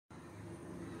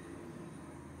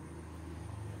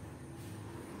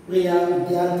പ്രിയ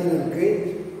വിദ്യാർത്ഥികൾക്ക്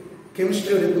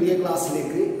കെമിസ്ട്രിയുടെ പുതിയ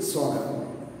ക്ലാസ്സിലേക്ക് സ്വാഗതം.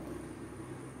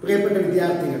 പ്രിയപ്പെട്ട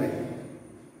വിദ്യാർത്ഥികളെ,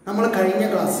 നമ്മൾ കഴിഞ്ഞ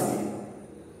ക്ലാസ്സിൽ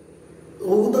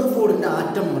റൂദർഫോർഡിൻ്റെ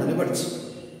ആറ്റം മോഡൽ പഠിച്ചു,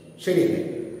 ശരിയല്ലേ?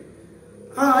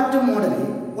 ആ ആറ്റം മോഡൽ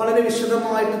വളരെ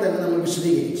വിശദമായിട്ട് തന്നെ നമ്മൾ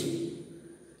വിശദീകരിച്ചു.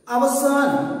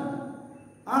 അവസാനം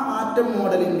ആ ആറ്റം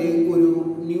മോഡലിൻ്റെ ഒരു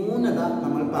ന്യൂനത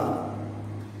നമ്മൾ പറഞ്ഞു.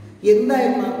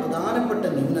 എന്തായിരുന്ന പ്രധാനപ്പെട്ട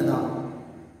ന്യൂനത?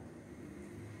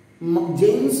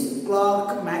 ജെയിംസ്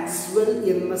ക്ലാർക്ക് മാക്സ്വെൽ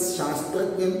എന്ന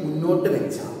ശാസ്ത്രജ്ഞൻ മുന്നോട്ട്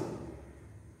വെച്ച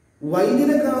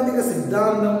വൈദ്യുതകാന്തിക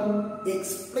സിദ്ധാന്തം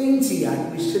എക്സ്പ്ലെയിൻ ചെയ്യാൻ,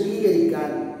 വിശദീകരിക്കാൻ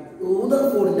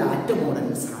റൂദർഫോർഡിൻ്റെ ആറ്റം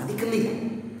മോഡലിന് സാധിക്കുന്നില്ല.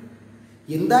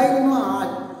 എന്തായിരുന്നു ആ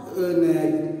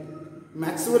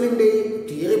മാക്സ്വെല്ലിൻ്റെ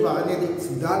തിയറി പറഞ്ഞത്?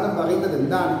 സിദ്ധാന്തം പറയുന്നത്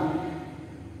എന്താണ്?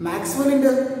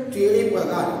 മാക്സ്വെല്ലിൻ്റെ തിയറി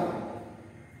പ്രകാരം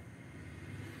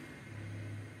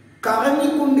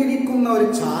കറങ്ങിക്കൊണ്ടിരിക്കുന്ന ഒരു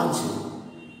ചാർജ്,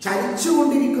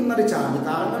 ചലിച്ചുകൊണ്ടിരിക്കുന്ന ഒരു ചാർജ്,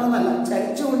 കറങ്ങണമെന്നല്ല,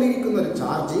 ചലിച്ചുകൊണ്ടിരിക്കുന്ന ഒരു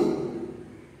ചാർജ്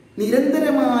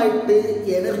നിരന്തരമായിട്ട്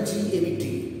എനർജി എമിറ്റ്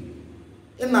ചെയ്യും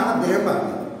എന്നാണ് അദ്ദേഹം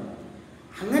പറഞ്ഞത്.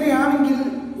 അങ്ങനെയാണെങ്കിൽ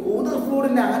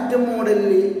റൂദർഫോർഡിൻ്റെ ആറ്റം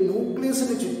മോഡലിൽ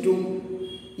ന്യൂക്ലിയസിന് ചുറ്റും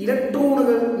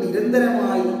ഇലക്ട്രോണുകൾ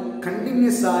നിരന്തരമായി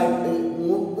കണ്ടിന്യൂസ് ആയിട്ട്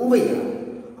മൂവ് ചെയ്യണം.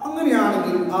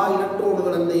 അങ്ങനെയാണെങ്കിൽ ആ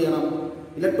ഇലക്ട്രോണുകൾ എന്ത് ചെയ്യണം?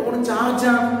 ഇലക്ട്രോൺ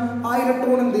ചാർജാണ്. ആ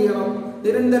ഇലക്ട്രോൺ എന്ത് ചെയ്യണം?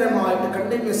 നിരന്തരമായിട്ട്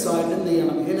കണ്ടിന്യൂസ് ആയിട്ട് എന്ത്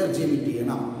ചെയ്യണം? എനർജി എമിറ്റ്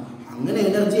ചെയ്യണം. അങ്ങനെ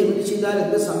എനർജി എമിറ്റ് ചെയ്താൽ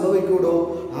എന്ത് സംഭവിക്കൂടോ?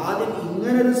 ആദ്യം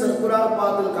ഇങ്ങനൊരു സർക്കുലർ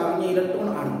പാത്തിൽ കറങ്ങിയ ഇലക്ട്രോൺ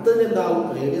അടുത്തതിലെന്താവും?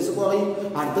 റേഡിയസ് കുറയും.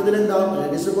 അടുത്തതിലെന്താവും?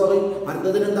 റേഡിയസ് കുറയും.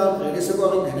 അടുത്തതിലെന്താവും? റേഡിയസ്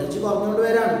കുറയും. എനർജി കുറഞ്ഞുകൊണ്ട്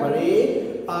വരാണ്. പഴയ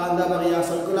എന്താ പറയുക,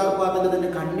 സർക്കുലർ പാത്തിൽ തന്നെ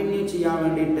കണ്ടിന്യൂ ചെയ്യാൻ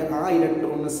വേണ്ടിയിട്ട് ആ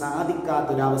ഇലക്ട്രോണിന്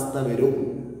സാധിക്കാത്തൊരവസ്ഥ വരും.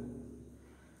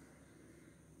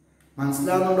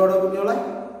 മനസ്സിലാവുന്നുണ്ടോ കുഞ്ഞോളെ?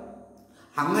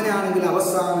 അങ്ങനെയാണെങ്കിൽ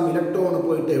അവസാനം ഇലക്ട്രോൺ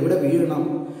പോയിട്ട് എവിടെ വീഴണം?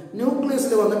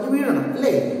 ന്യൂക്ലിയസിൽ വന്നിട്ട് വീഴണം,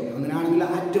 അല്ലേ? അങ്ങനെയാണെങ്കിൽ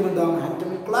ആറ്റം എന്താണ്?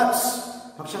 Atomic collapse.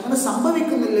 പക്ഷെ അങ്ങനെ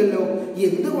സംഭവിക്കുന്നില്ലല്ലോ.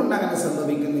 എന്തുകൊണ്ട് അങ്ങനെ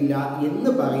സംഭവിക്കുന്നില്ല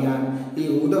എന്ന് പറയാൻ ഈ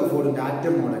റൂദർഫോർഡിൻ്റെ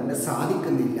ആറ്റം മോഡലിന്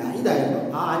സാധിക്കുന്നില്ല. ഇതായിരുന്നു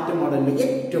ആ ആറ്റം മോഡലിൻ്റെ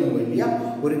ഏറ്റവും വലിയ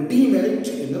ഒരു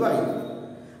ഡീമെറിറ്റ് എന്ന് പറയുന്നത്.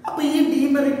 അപ്പോൾ ഈ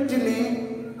ഡീമെറിറ്റിന്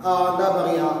എന്താ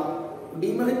പറയുക,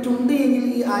 ഡീമെറിറ്റ് ഉണ്ട് എങ്കിൽ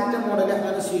ഈ ആറ്റം മോഡൽ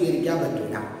അങ്ങനെ സ്വീകരിക്കാൻ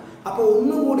പറ്റില്ല. അപ്പോൾ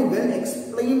ഒന്നുകൂടി വെൽ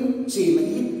എക്സ്പ്ലെയിൻ ചെയ്യുന്ന,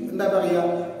 ഈ എന്താ പറയുക,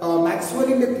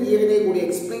 മാക്സ്വെല്ലിൻ്റെ തിയറിനെ കൂടി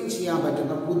എക്സ്പ്ലെയിൻ ചെയ്യാൻ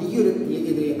പറ്റുന്ന പുതിയൊരു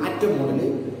ആറ്റം മോഡൽ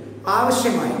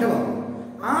ആവശ്യമായിട്ട് വന്നു.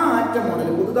 ആ ആറ്റം മോഡൽ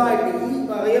പുതുതായിട്ട് ഈ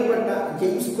പറയപ്പെട്ട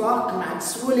ജെയിംസ് ക്ലാർക്ക്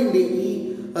മാക്സ്വെല്ലിൻ്റെ ഈ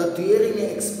തിയറിനെ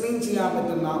എക്സ്പ്ലെയിൻ ചെയ്യാൻ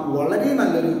പറ്റുന്ന വളരെ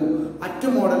നല്ലൊരു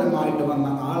ആറ്റം മോഡലുമായിട്ട് വന്ന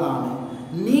ആളാണ്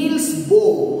Niels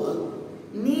Bohr.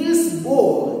 Niels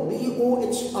Bohr,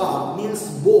 BOHR,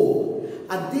 Niels Bohr.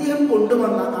 അദ്ദേഹം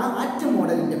കൊണ്ടുവന്ന ആ ആറ്റം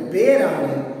മോഡലിന്റെ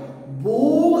പേരാണ്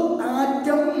bore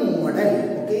atom model.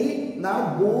 Okay,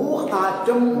 bore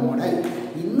atom model.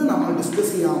 ഇന്ന് നമ്മൾ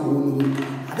ഡിസ്കസ് ചെയ്യാൻ പോകുന്നത്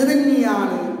അത്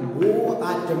തന്നെയാണ്, ബോർ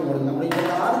ആറ്റം മോഡൽ. നമ്മുടെ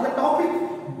ആദ്യത്തെ topic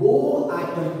bore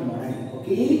atom model.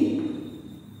 Okay,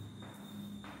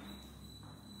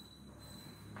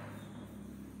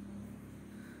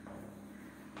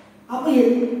 അപ്പൊ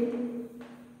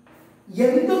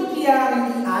എന്തൊക്കെയാണ്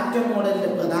ഈ ആറ്റം മോഡലിന്റെ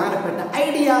പ്രധാനപ്പെട്ട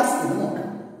ഐഡിയാസ് എന്ന്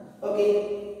നോക്കാം. Okay,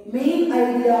 main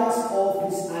ideas of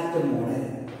this atom model.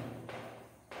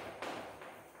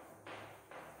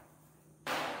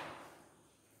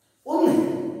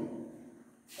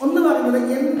 ഒന്ന്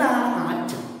പറയുന്നത് എന്താണ്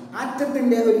ആറ്റം?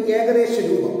 ആറ്റത്തിന്റെ ഒരു ഏകദേശ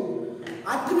രൂപം.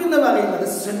 ആറ്റം എന്ന് പറയുന്നത്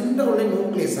സെൻട്രലുള്ള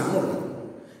ന്യൂക്ലിയസ് ആണുള്ളത്.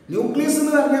 ന്യൂക്ലിയസ്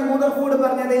എന്ന് പറഞ്ഞാൽ റൂദർഫോർഡ്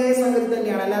പറഞ്ഞ അതേ സംഗതി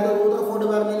തന്നെയാണ്. അല്ലാതെ റൂദർഫോർഡ്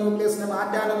പറഞ്ഞ ന്യൂക്ലിയസിനെ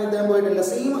മാറ്റാനൊന്നും ഇദ്ദേഹം പോയിട്ടില്ല.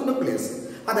 സെയിം ന്യൂക്ലിയസ്,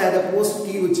 അതായത്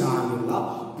പോസിറ്റീവ് ചാർജുള്ള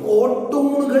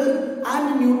പ്രോട്ടോണുകൾ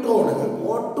and ന്യൂട്രോണുകൾ,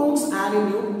 protons and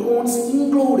neutrons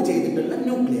include ചെയ്തിട്ടുള്ള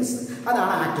ന്യൂക്ലിയസ്.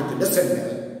 അതാണ് ആറ്റത്തിന്റെ സെന്റർ.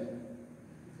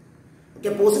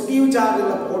 ഓക്കെ, പോസിറ്റീവ്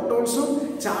ചാർജുള്ള പ്രോട്ടോൺസും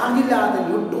ചാർജില്ലാത്ത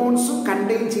ന്യൂട്രോൺസും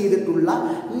കണ്ടെയ്ൻ ചെയ്തിട്ടുള്ള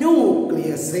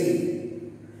ന്യൂക്ലിയസ്.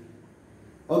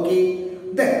 ഓക്കെ,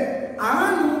 ആ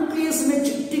ന്യൂക്ലിയസിനെ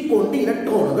ചുറ്റിക്കൊണ്ട്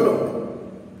ഇലക്ട്രോണുകളുണ്ട്.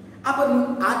 അപ്പൊ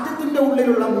ആറ്റത്തിന്റെ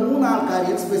ഉള്ളിലുള്ള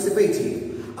മൂന്നാൾക്കാരെ സ്പെസിഫൈ ചെയ്യും.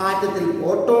 ആറ്റത്തിൽ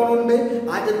പ്രോട്ടോൺ ഉണ്ട്,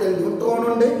 ആറ്റത്തിൽ ന്യൂട്രോൺ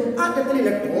ഉണ്ട്, ആറ്റത്തിൽ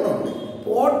ഇലക്ട്രോൺ ഉണ്ട്.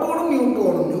 പ്രോട്ടോണും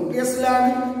ന്യൂട്രോണും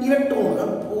ന്യൂക്ലിയസിലാണ്, ഇലക്ട്രോണുകൾ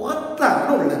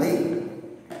പുറത്താണ് ഉള്ളത്.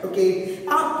 ഓക്കെ,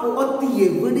 ആ പുറത്ത്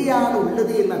എവിടെയാണ്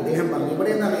ഉള്ളത് എന്ന് അദ്ദേഹം പറഞ്ഞു.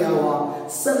 എവിടെയെന്നറിയാവോ?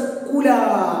 സർക്കുലർ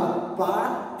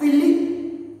പാത്തിൽ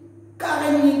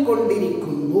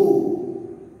കറങ്ങിക്കൊണ്ടിരിക്കുന്നു.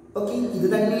 ഓക്കെ, ഇത്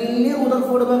തന്നെയാണ്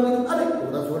റൂദർഫോർഡ് പറഞ്ഞത്. അതെ,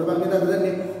 റൂദർഫോർഡ് പറഞ്ഞത് അത്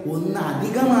തന്നെ. ഒന്ന്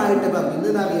അധികമായിട്ട്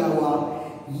പറഞ്ഞത് അറിയാവോ?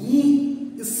 ഈ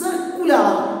സർക്കുലർ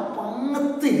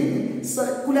പാത്തിന്,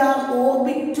 സർക്കുലർ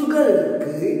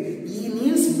ഓർബിറ്റുകൾക്ക് ഈ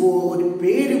നീൽസ് ബോർ ഒരു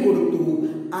പേര് കൊടുത്തു.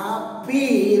 ആ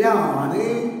പേരാണ്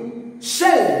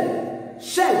shell.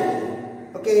 Shell.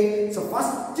 Okay, so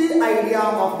first idea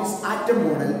of this atom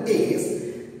model is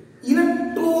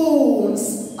Electrons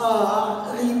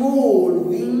are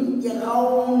revolving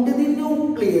around the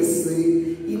nucleus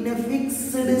in a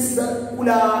fixed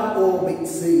circular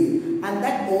orbits, and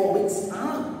that orbits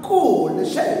are called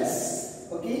shells.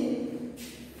 Okay?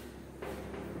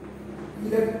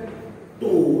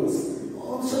 Electrons.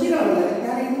 ശ്രദ്ധിക്കാറില്ല,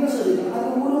 ഞാൻ ഇങ്ങനെ ശ്രദ്ധിക്കണം, അത്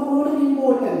ഓരോ വേർഡും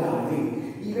ഇമ്പോർട്ടൻ്റ് ആണ്.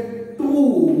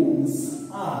 Electrons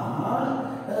are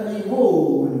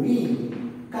revolving,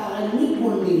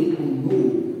 കറങ്ങിക്കൊണ്ടിരിക്കുന്നു,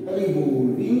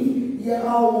 revolving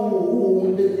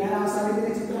around, ഞാൻ ആ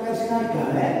സമയത്തിന് ചിത്രം വരച്ച്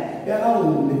കാണിക്കാതെ,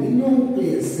 around the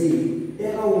nucleus,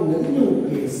 around the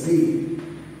nucleus.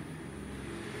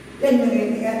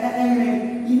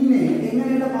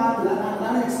 എങ്ങനെയുള്ള പാത്തില്ല,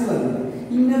 അതാണ് നെക്സ്റ്റ് പറയുന്നത്.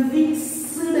 In a fixed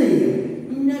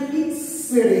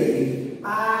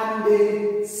and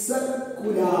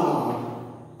circular,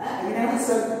 എങ്ങനെയാണ്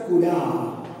circular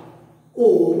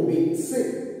orbits,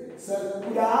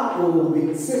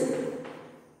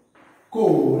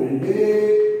 called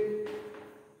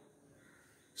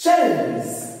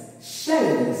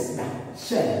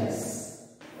shells.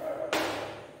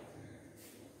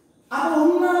 അപ്പോൾ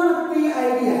ഒന്നാമത്തെ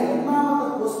ഐഡിയ, ഒന്നാമത്തെ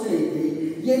ക്വസ്റ്റ്യനിലേക്ക്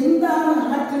എന്താണ്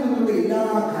ആറ്റം എന്നുള്ള എല്ലാ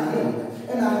കാര്യമുണ്ട്.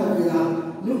 എന്താണ് പറയുക?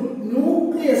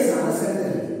 ന്യൂക്ലിയസ് ആണ്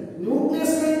സെന്റർ.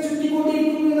 ന്യൂക്ലിയസിനെ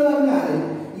ചുറ്റിക്കൊണ്ടിരിക്കുന്നു എന്ന് പറഞ്ഞാൽ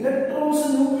ഇലക്ട്രോൺസ്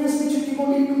ന്യൂക്ലിയസിനെ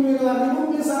ചുറ്റിക്കൊണ്ടിരിക്കുന്നു എന്ന് പറഞ്ഞാൽ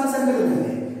ന്യൂക്ലിയസ് ആണ് സെന്ററിൽ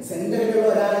തന്നെ. സെന്ററിലുള്ള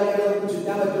ഒരാളെ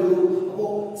ചുറ്റാൻ പറ്റുള്ളൂ. അപ്പോ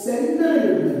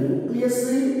സെന്ററിലുള്ള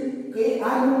ന്യൂക്ലിയസ്, ആ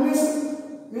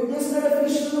ന്യൂക്ലിയസിന്റെ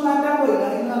ഡെഫിനിഷൻ ഒന്നും മാറ്റാൻ പോയില്ല.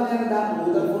 എന്ന് പറഞ്ഞാൽ എന്താ?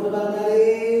 പറഞ്ഞാലേ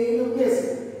nucleus.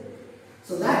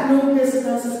 So that nucleus is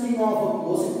consisting of a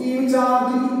positive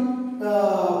charge,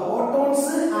 photons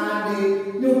and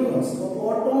neutrons. So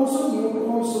photons and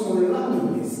neutrons ഉള്ള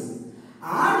nucleus.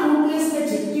 ആ ന്യൂക്ലിയസിനെ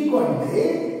ചുറ്റിക്കൊണ്ട്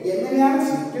എങ്ങനെയാണ്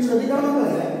ചുറ്റും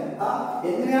ശ്രദ്ധിക്കണമെന്നല്ലേ,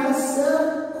 എങ്ങനെയാണ്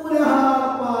സർക്കുലർ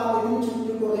പാത്തിനും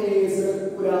ചുറ്റും കുറേ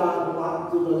സർക്കുലർ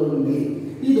പാത്തുകളുണ്ട്.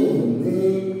 ഇതൊന്ന്,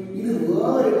 ഇത്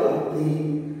വേറൊരു പാത്ത്,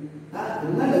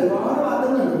 എന്നാൽ ഒരുപാട്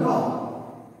പാത്തുകളുണ്ടോ?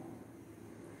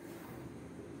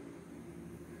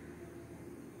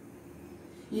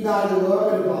 ഇതാണ്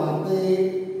വേറൊരു പാത്ത്.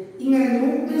 ഇങ്ങനെ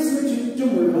ന്യൂക്ലിയസിന്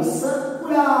ചുറ്റുമുള്ള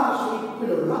സർക്കുലർ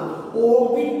ഷേപ്പിലുള്ള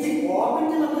ഓർബിറ്റ്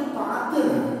നമ്മൾ പാത്ത്,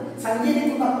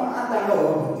 സഞ്ചരിക്കുന്ന പാത്താണ്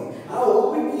ഓർബിറ്റ്. ആ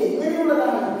ഓർബിറ്റ്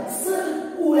എങ്ങനെയുള്ളതാണ്?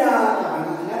 സർക്കുലർ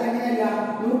ആണ്. അല്ലാതെ എങ്ങനെയല്ല,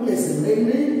 ന്യൂക്ലിയസ്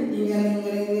ഇങ്ങനെ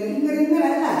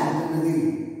അല്ല ചുറ്റുന്നത്.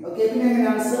 ഓക്കെ, പിന്നെ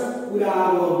എങ്ങനെയാണ്? സർക്കുലർ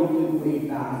ഓർബിറ്റിൽ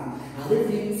കൂടിയിട്ടാണ്. അത്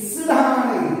ഫിക്സ്ഡ്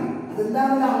ആണ്.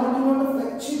 അതെന്താണ്? അങ്ങോട്ടും ഇങ്ങോട്ടും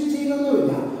ഫ്ലക്ച്വേറ്റ്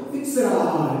ചെയ്യുന്നൊന്നുമില്ല. ഫിക്സ്ഡ്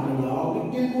ആയിട്ടുള്ള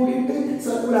ഓർബിറ്റിൽ കൂടിയിട്ട്,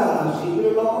 സർക്കുലർ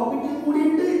ഷേപ്പിലുള്ള ഓർബിറ്റിൽ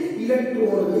കൂടിയിട്ട്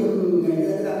ഇലക്ട്രോണുകൾ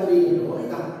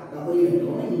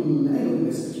ഇങ്ങനെ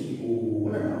ന്യൂക്ലിയസ്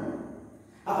ചുറ്റിപ്പോകുന്നുണ്ടാവും.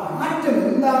 അപ്പൊ ആറ്റം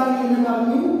എന്താണ് എന്ന്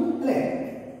പറഞ്ഞു അല്ലെ?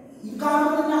 ഈ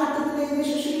കാണുന്ന ആറ്റത്തിന്റെ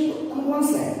ഏകദേശം ഷേപ്പ് നമുക്ക്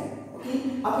മനസ്സിലായി. ഓക്കെ,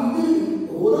 അപ്പൊ ഇത്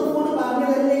റോദർഫോർഡ്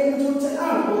പറഞ്ഞതല്ലേ എന്ന്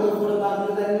ചോദിച്ചാൽ റോദർഫോർഡ്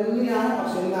പറഞ്ഞത് തന്നെയാണ്.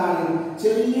 പക്ഷെ എന്താണ്?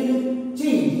 ചെറിയൊരു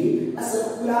ചേഞ്ച്.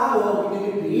 സർക്കുലർ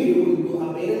ഓർബിറ്റിന് പേര് കൊടുത്തു. ആ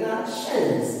പേരെന്താണ്?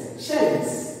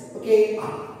 ഷെൽസ്. ഓക്കെ,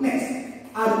 നെക്സ്റ്റ്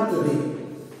അടുത്തത്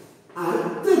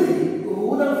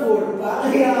റൂദർഫോർഡ്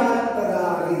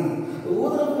പറയാത്തതാണ്.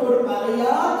 റൂദർഫോർഡ്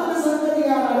പറയാത്തൊരു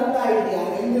സംഗതിയാണ് അടുത്ത ഐഡിയ.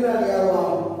 എന്തിനറിയാവോ?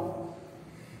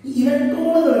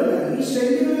 ഇലക്ട്രോണുകളുണ്ട്. ഈ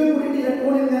ഷെല്ലുകളിൽ കൂടി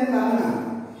ഇലക്ട്രോണിൽ ഞാൻ കാണാം.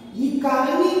 ഈ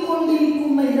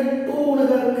കറങ്ങിക്കൊണ്ടിരിക്കുന്ന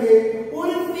ഇലക്ട്രോണുകൾക്ക്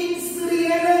ഒരു ഫിക്സ്ഡ്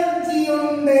എനർജി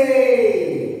ഉണ്ട്.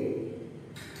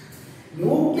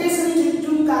 ന്യൂക്ലിയസിന്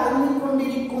ചുറ്റും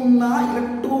കറങ്ങിക്കൊണ്ടിരിക്കുന്ന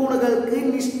ഇലക്ട്രോണുകൾക്ക്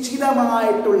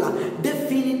നിശ്ചിതമായിട്ടുള്ള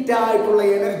ഡെഫിനിറ്റ് ആയിട്ടുള്ള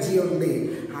എനർജി ഉണ്ട്.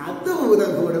 അത്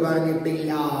റൂദർഫോർഡ്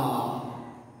പറഞ്ഞിട്ടില്ല.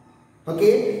 ഓക്കെ,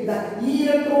 ഈ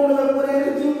ഇലക്ട്രോണുകൾക്ക് ഒരു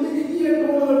എനർജി ഉണ്ട്, ഈ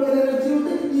ഇലക്ട്രോണുകൾക്ക് എനർജി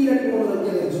ഉണ്ട്, ഈ ഇലക്ട്രോണുകൾക്ക്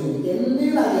എനർജി ഉണ്ട്.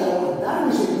 എന്നറിയാമോ? അതാണ്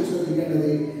ശരിക്കും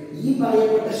ശ്രദ്ധിക്കേണ്ടത്. ഈ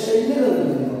പറയപ്പെട്ട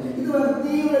ഷെല്ലുകളുണ്ടല്ലോ, ഇത്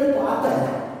വെറുതെ ഒരു പാത്തല്ല.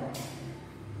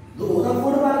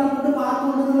 റൂദർഫോർഡ് പറഞ്ഞിട്ടുണ്ട്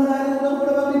പാത്തുണ്ടെന്നുള്ള കാര്യം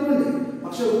റൂദർഫോർഡ് പറഞ്ഞിട്ടുണ്ട്.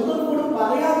 പക്ഷെ റൂദർഫോർഡ്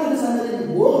പറയാത്തൊരു സംഗതി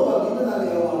ബോർ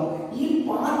പറഞ്ഞിട്ടുണ്ടറിയാമോ? ഈ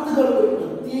പാത്തുകൾക്ക് ഒരു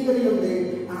പ്രത്യേകതയുണ്ട്.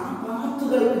 ആ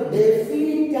പാത്തുകൾക്ക്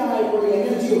ഡെഫിനിറ്റ് ആയിട്ടുള്ള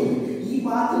എനർജി ഉണ്ട്. ഈ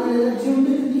പാത്തിന് എനർജി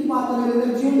ഉണ്ട്, ഈ പാത്തിന്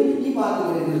എനർജി ഉണ്ട്, ഈ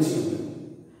പാത്തിന് എനർജി ഉണ്ട്.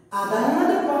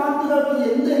 അതായത് പാത്തുകൾക്ക്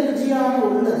എന്ത് എനർജിയാണ്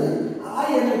ഉള്ളത്, ആ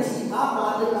എനർജി ആ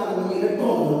പാത്തിനാകുന്ന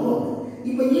ഇലക്ട്രോണുകൾക്കുണ്ട്.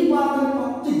 ഇപ്പൊ ഈ പാത്തിന്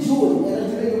 10 ജൂൾ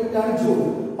എനർജിയുടെ യൂണിറ്റാണ് ജൂൾ.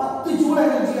 10 ജൂൾ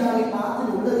എനർജിയാണ് ഈ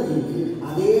പാത്തിനുള്ളത് എങ്കിൽ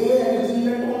അതേ എനർജി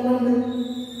ഇലക്ട്രോണുണ്ട്.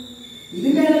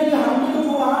 ഇതിന്റെ എനർജി 100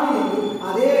 ജൂൾ ആണെങ്കിൽ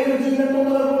അതേ എനർജി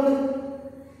ഇലക്ട്രോണുകൾക്കുണ്ട്.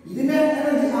 ഇതിന്റെ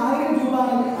എനർജി 1000 ജൂൾ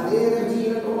ആണെങ്കിൽ അതേ എനർജി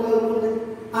ഇലക്ട്രോണുകൾക്കുണ്ട്.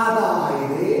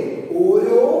 അതായത്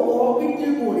ഓരോ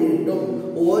ഓർബിറ്റിൽ കൂടിയിട്ടും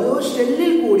ഓരോ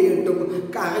ഷെല്ലിൽ കൂടിയിട്ടും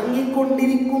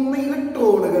കറങ്ങിക്കൊണ്ടിരിക്കുന്ന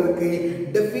ഇലക്ട്രോണുകൾക്ക്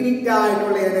ഡെഫിനിറ്റ്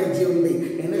ആയിട്ടുള്ള എനർജി ഉണ്ട്.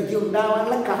 എനർജി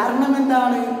ഉണ്ടാവാനുള്ള കാരണം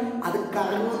എന്താണ്? അത്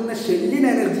കറങ്ങുന്ന ഷെല്ലിന്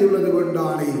എനർജി ഉള്ളത്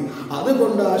കൊണ്ടാണ്.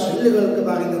 അതുകൊണ്ട് ആ ഷെല്ലുകൾക്ക്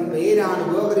പറയുന്ന പേരാണ്,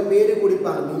 വേറൊരു പേര് കൂടി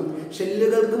പറഞ്ഞു,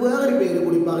 ഷെല്ലുകൾക്ക് വേറൊരു പേര്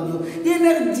കൂടി പറഞ്ഞു,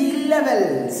 energy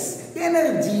levels.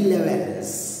 Energy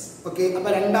levels. Okay, അപ്പൊ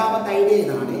രണ്ടാമത്തെ ഐഡിയ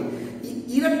ഇതാണ്.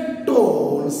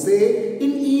 Electrons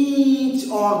in each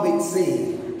orbit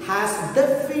has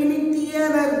definite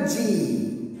energy.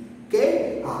 Okay,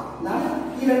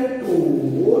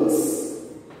 electrons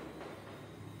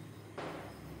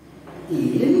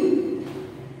in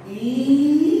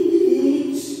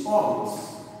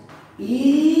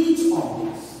each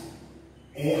orbit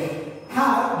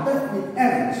have definite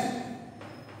energy.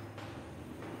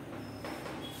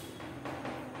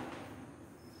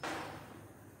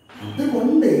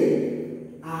 അതുകൊണ്ട്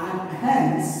and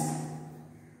hence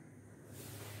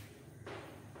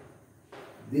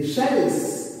the shells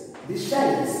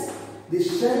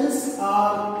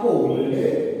are called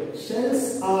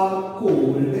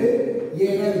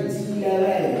energy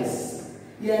levels.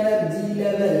 Energy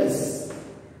levels.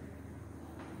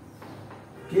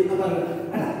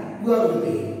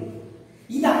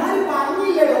 ഇതാരും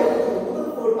പറഞ്ഞില്ലല്ലോ,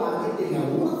 ഊർക്കോട് പറഞ്ഞിട്ടില്ല.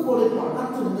 ഊർക്കോട്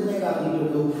പണത്തുണ്ടെന്നേ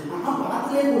പറഞ്ഞിട്ടുള്ളൂ. ആ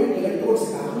പണത്തിലേക്ക് പോയിട്ട് ഇലക്ട്രോൺസ്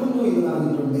കറങ്ങുന്നു എന്ന്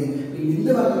പറഞ്ഞിട്ടുണ്ട്. പിന്നെ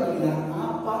എന്ത് പറഞ്ഞിട്ടില്ല? ആ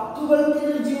പത്തുകൾക്ക്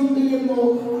എനർജി ഉണ്ട് എന്നോ,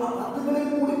 ആ പത്തുകളിൽ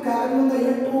കൂടി കറങ്ങുന്ന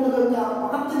ഇലക്ട്രോണുകൾക്ക് ആ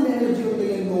പണത്തിന്റെ എനർജി ഉണ്ട്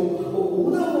എന്നോ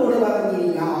ഊർക്കോട്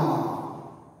പറഞ്ഞില്ല.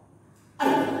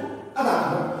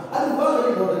 അതാണ് അത് വളരെ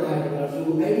ഇമ്പോർട്ടന്റ് ആയിട്ടുള്ള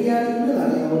ഐഡിയ.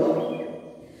 ഇന്നറിയാമോ,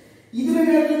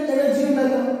 ഇതിനൊരു എനർജി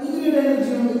ഉണ്ടല്ലോ, ഇതിനൊരു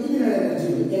എനർജി ഉണ്ട്, ഇതിനൊരു എനർജി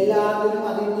ഉണ്ട്, എല്ലാത്തിനും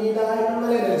അതിൻ്റെതായിട്ടുള്ള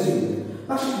എനർജി ഉണ്ട്.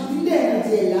 പക്ഷെ ഇതിന്റെ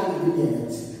എനർജി അല്ല ഇതിന്റെ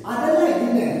എനർജി, അതല്ല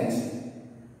ഇതിന്റെ എനർജി.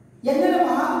 എങ്ങനെ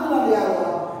മാറുന്നത് അറിയാമോ?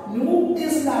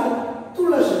 ന്യൂക്ലിയസിന്റെ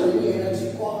അടുത്തുള്ള ഷെല്ലിന് എനർജി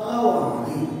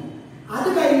കുറവാണ്, അത്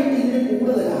കഴിഞ്ഞിട്ട് ഇതിന്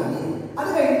കൂടുതലാണ്, അത്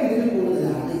കഴിഞ്ഞിട്ട് ഇതിന്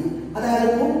കൂടുതലാണ്. അതായത്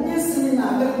ന്യൂക്ലിയസിൽ നിന്ന്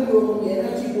അകലോകം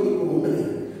എനർജി കൂടിക്കൊണ്ട്.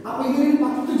 അപ്പൊ ഇതിന്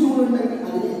 10 ജൂൾ ഉണ്ടെങ്കിൽ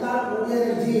അതിനേക്കാൾ കൂടിയ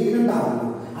എനർജി ഇതിനുണ്ടാവും,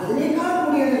 അതിനേക്കാൾ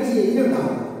കൂടിയ എനർജി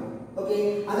ഇതിനുണ്ടാവും. ഓക്കെ,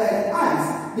 അതായത് as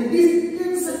the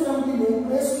distance from the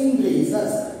nucleus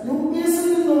increases, ന്യൂക്ലിയസിൽ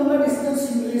നിന്നുള്ള ഡിസ്റ്റൻസ്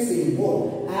ഇൻക്രീസ് ചെയ്യുമ്പോൾ,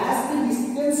 as the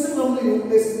distance from the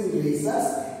nucleus increases,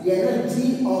 energy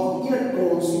of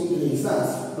electrons increases.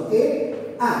 Okay,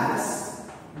 as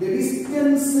the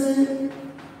distance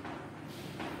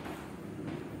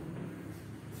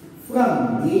from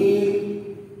the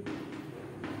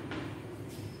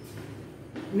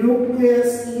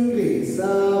nucleus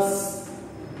increases,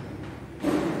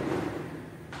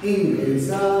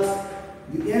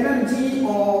 the energy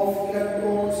of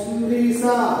electrons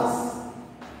increases.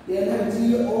 The energy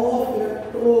of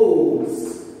electrons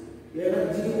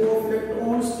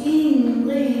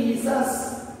increases.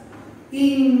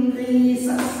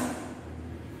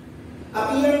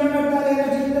 അപ്പോൾ ഈ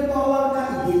എനർജിയുടെ power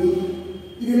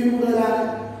ഇതിന് കൂടുതലാണ്,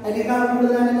 അതിനേക്കാൾ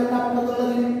കൂടുതലാണ്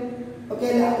അപ്പുറത്തുള്ളതിന്. Okay,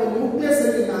 അപ്പൊ nucleus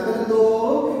നകരുന്നോ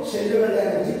ഷെല്ലുകളുടെ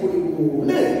energy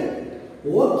കൂടിക്കൂടെ.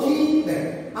 Okay,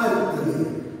 അടുത്തത്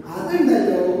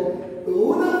അതുണ്ടല്ലോ,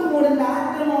 മോഡലിന്റെ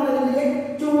ആറ്റം മോഡലിന്റെ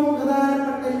ഏറ്റവും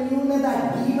പ്രധാനപ്പെട്ട ന്യൂനത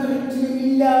ഡീമറിറ്റ്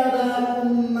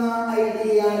ഇല്ലാതാക്കുന്ന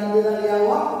ഐഡിയ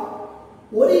എന്തെന്നറിയാവോ?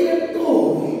 ഒരു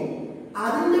ഇലക്ട്രോണ്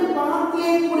അതിന്റെ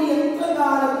പാത്തിലേക്ക് കൂടി എത്ര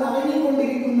കാലം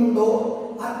കറങ്ങിക്കൊണ്ടിരിക്കുന്നുണ്ടോ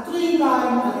അത്രയും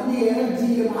കാലം അതിന്റെ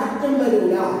എനർജിയിൽ മാറ്റം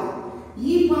വരില്ല.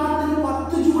 ഈ പാത്തിന്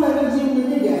 10 ജൂൾ എനർജി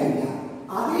ഉണ്ടെന്ന് വിചാരിക്കുക,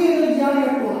 അതേ എനർജിയാണ്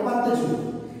ഇലക്ട്രോൺ 10 ജൂൾ.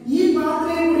 ഈ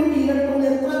പാത്തിലേക്ക് കൂടി ഇലക്ട്രോൺ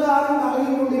എത്ര കാലം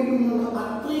കറങ്ങിക്കൊണ്ടിരിക്കുന്നുണ്ടോ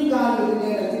അത്രയും കാലം ഇതിന്റെ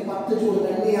എനർജി 10 ജൂൾ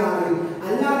തന്നെയാണ്.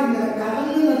 അല്ലാതെ ഇങ്ങനെ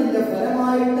കറങ്ങുന്നതിന്റെ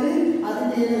ഫലമായിട്ട്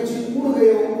അതിന്റെ എനർജി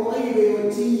കൂടുകയോ കുറയുകയോ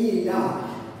ചെയ്യില്ല.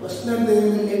 പ്രശ്നം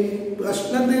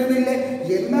തീർന്നില്ലേ?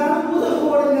 എന്താണ്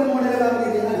ഊർക്കോടിന്റെ മോഡൽ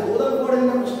പറഞ്ഞിരുന്നത്?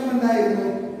 ഊർക്കോടിന്റെ പ്രശ്നം എന്തായിരുന്നു?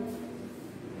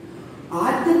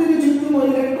 ആറ്റത്തിന് ചുറ്റും ഒരു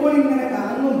ഇലക്ട്രോൺ ഇങ്ങനെ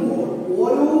കറങ്ങുമ്പോൾ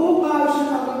ഓരോ പ്രാവശ്യം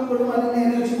കറങ്ങുമ്പോഴും അതിന്റെ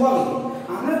എനർജി കുറയും.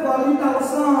 അങ്ങനെ കുറഞ്ഞിട്ട്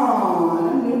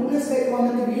അവസാനം ന്യൂക്ലിയസിലേക്ക്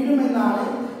വന്നിട്ട് വീഴുമെന്നാണ്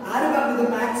ആര് പറഞ്ഞത്?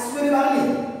 മാക്സ്വെൽ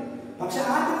പറഞ്ഞത്. പക്ഷെ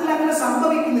ആറ്റത്തിൽ അങ്ങനെ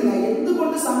സംഭവിക്കുന്നില്ല.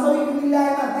 എന്തുകൊണ്ട് സംഭവിക്കുന്നില്ല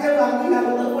എന്ന് അദ്ദേഹം പറഞ്ഞില്ല,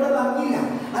 ഊർക്കോട് പറഞ്ഞില്ല.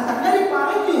 അത് അങ്ങനെ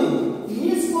പറഞ്ഞു.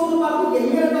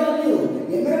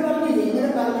 എങ്ങനെ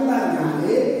പറഞ്ഞു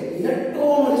പറഞ്ഞാല്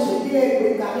ഇലക്ട്രോൺ ഒരു ഷെല്ലിലേക്ക്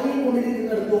കൂടി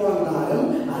കറങ്ങിക്കൊണ്ടിരിക്കുന്നിടത്തോളം കാലം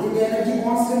അതിന്റെ എനർജി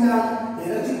കോൺസ്റ്റന്റ് ആണ്.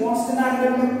 എനർജി കോൺസ്റ്റന്റ് ആയിട്ട്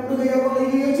കൂടുകയോ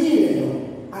കുറയുകയോ ചെയ്യില്ലല്ലോ.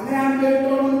 അങ്ങനെയാണെങ്കിൽ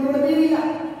ഇലക്ട്രോൺ ഇവിടെ വീഴില്ല.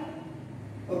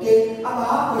 ഓക്കെ, അപ്പൊ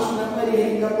ആ പ്രശ്നം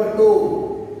പരിഹരിക്കപ്പെട്ടു.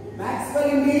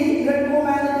 മാക്സ്വെല്ലിന്റെ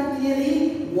ഇലക്ട്രോമാഗ്നറ്റിക് തിയറി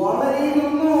വളരെ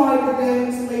നന്നായിട്ട്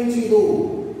എക്സ്പ്ലെയിൻ ചെയ്തു.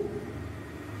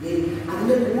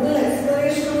 അതിന്റെ കൂടുതൽ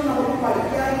എക്സ്പ്ലനേഷൻ ഒന്നും നമുക്ക്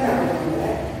പഠിക്കാനില്ല.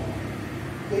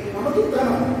 നമുക്ക്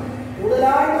ഇത്രമാണ്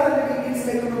കൂടുതലായിട്ട് അതിന്റെ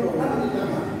ഡീറ്റെയിൽസിലേക്ക് പോകാൻ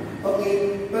ഇത്രമാണ്. ഓക്കെ,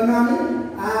 ഇപ്പൊ എന്താണ്?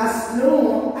 as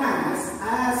long as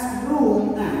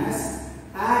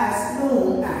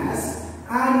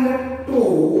an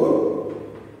electron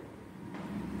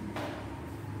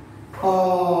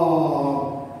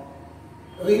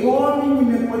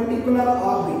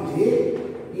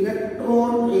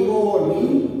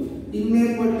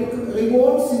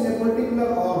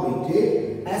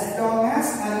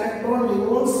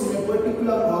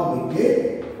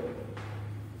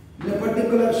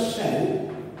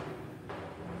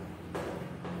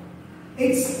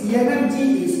energy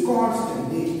is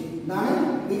constant.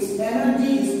 Its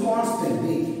energy is constant.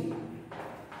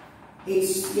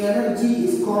 Its energy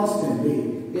is constant.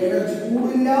 Energy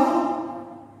കൂടില്ല.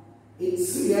 Its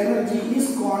energy is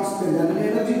constant. അതിന്റെ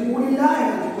energy കൂടില്ല,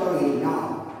 energy കുറയില്ല.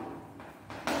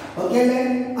 Okay അല്ലേ?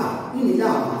 ഇനി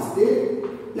ലാസ്റ്റ്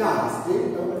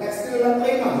നമുക്ക് ടെക്സ്റ്റിലുള്ള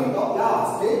അത്രയും കേട്ടോ.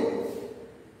 ലാസ്റ്റ്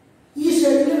ഈ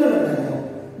ഷെല്ലുകൾ ഉണ്ടല്ലോ,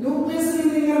 ന്യൂക്ലിയസിൽ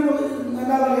ഇങ്ങനെ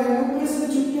എന്താ പറയുക, ന്യൂക്ലിയസിന്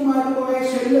ചുറ്റുമായിട്ട് കുറെ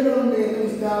ഷെല്ലുകളുണ്ട് എന്ന്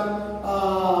മിസ്റ്റർ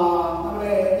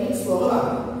നമ്മുടെ നീൽസ്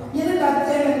ബോഹ്റാണ്. ഇതിന്റെ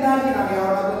അദ്ദേഹം എന്താണെന്ന്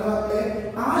അറിയാവുന്ന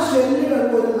ആ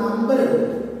ഷെല്ലുകൾക്ക് ഒരു നമ്പറുണ്ട്.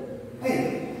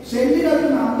 ഷെല്ലുകൾക്ക്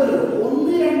നമ്പറുണ്ട്. 1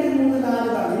 2 3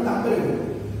 4 ഈ നമ്പറുണ്ട്.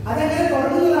 അതെങ്ങനെ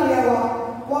തുടങ്ങുന്നത് അറിയാവോ?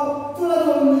 പുറത്തുള്ളത്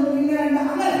 1 പിന്നെ 2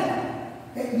 അങ്ങനെ.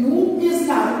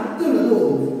 ന്യൂക്ലിയസിന് അടുത്തുള്ളത്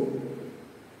 1,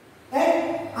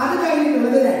 അത്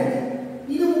കഴിഞ്ഞിട്ടുള്ളത് 2,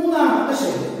 ഇത് 3ാമത്തെ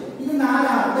ഷെല്ല്, ഇത്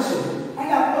 4ാമത്തെ ഷെല്ല്,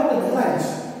 അതിന്റെ അപ്പുറത്തുള്ളത് 5.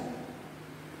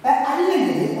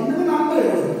 അല്ലെങ്കിൽ ഒന്നിന് നമ്പർ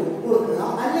കൊടുക്കുക,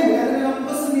 അല്ലെങ്കിൽ അതിനെ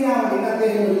റെപ്രസെന്റ് ചെയ്യാൻ വേണ്ടിയിട്ട്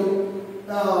അദ്ദേഹം ഒരു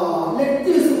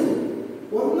ലെറ്റേഴ്സ് കൊടുക്കും.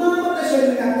 1ാമത്തെ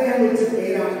ഷെല്ലിന് അദ്ദേഹം വിളിച്ച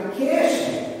പേരാണ്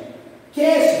കേശൻ.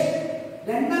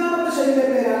 2ാമത്തെ ഷെല്ലിന്റെ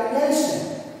പേരാണ് യൽഷൻ.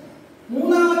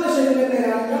 3ാമത്തെ ഷെല്ലിന്റെ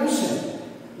പേരാണ് യംഷൻ.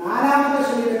 4ാമത്തെ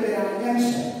ഷെല്ലിന്റെ പേരാണ്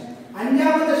യംഷൻ.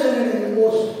 5ാമത്തെ ഷെല്ലിന്റെ പേര്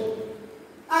ബോഷ്.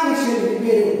 അങ്ങനെ ഷെല്ലിന്റെ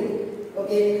പേര് കൊടുക്കും.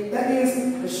 Okay, that means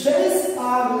the shells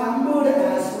are numbered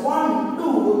as 1,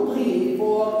 2, 3,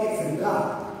 4, etc.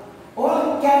 or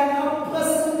can be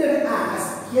represented as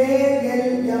K, L,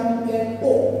 M, N,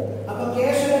 O. അപ്പോൾ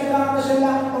കേശൻ എത്രാമത്തെ ഷെല്ല?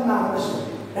 1ാമത്തെ ഷെൽ.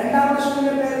 2ാമത്തെ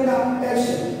ഷെല്ലിന്റെ പേരെന്താ?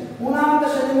 യൽഷൻ. 3ാമത്തെ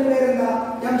ഷെല്ലിന്റെ പേരെന്താ?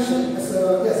 യംഷൻ.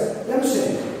 യംഷൻ.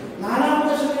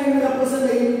 4ാമത്തെ ഷെല്ലിനെ റെപ്രസെന്റ്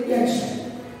ചെയ്യും യംഷൻ.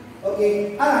 ഓക്കെ,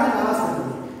 അതാണ് ലാസ്റ്റ്.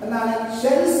 എന്താണ്?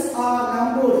 Shells R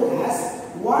numbered as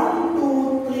 1, 2,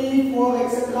 3, 4,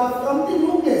 etc. from the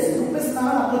nucleus. Nucleus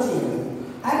ആണ് നമ്മൾ ചെയ്യുന്നത്.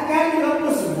 And can be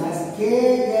represented as K,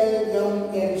 L, M,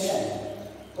 N shell.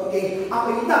 Okay,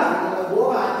 അപ്പോൾ ഇതാണ് നമ്മുടെ ബോർ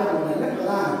ആറ്റം കൊണ്ട്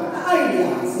പ്രധാനപ്പെട്ട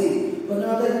ഐഡിയാസ്. ഇപ്പോൾ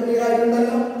നിങ്ങൾക്ക് ക്ലിയർ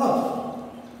ആയിട്ടുണ്ടല്ലോ.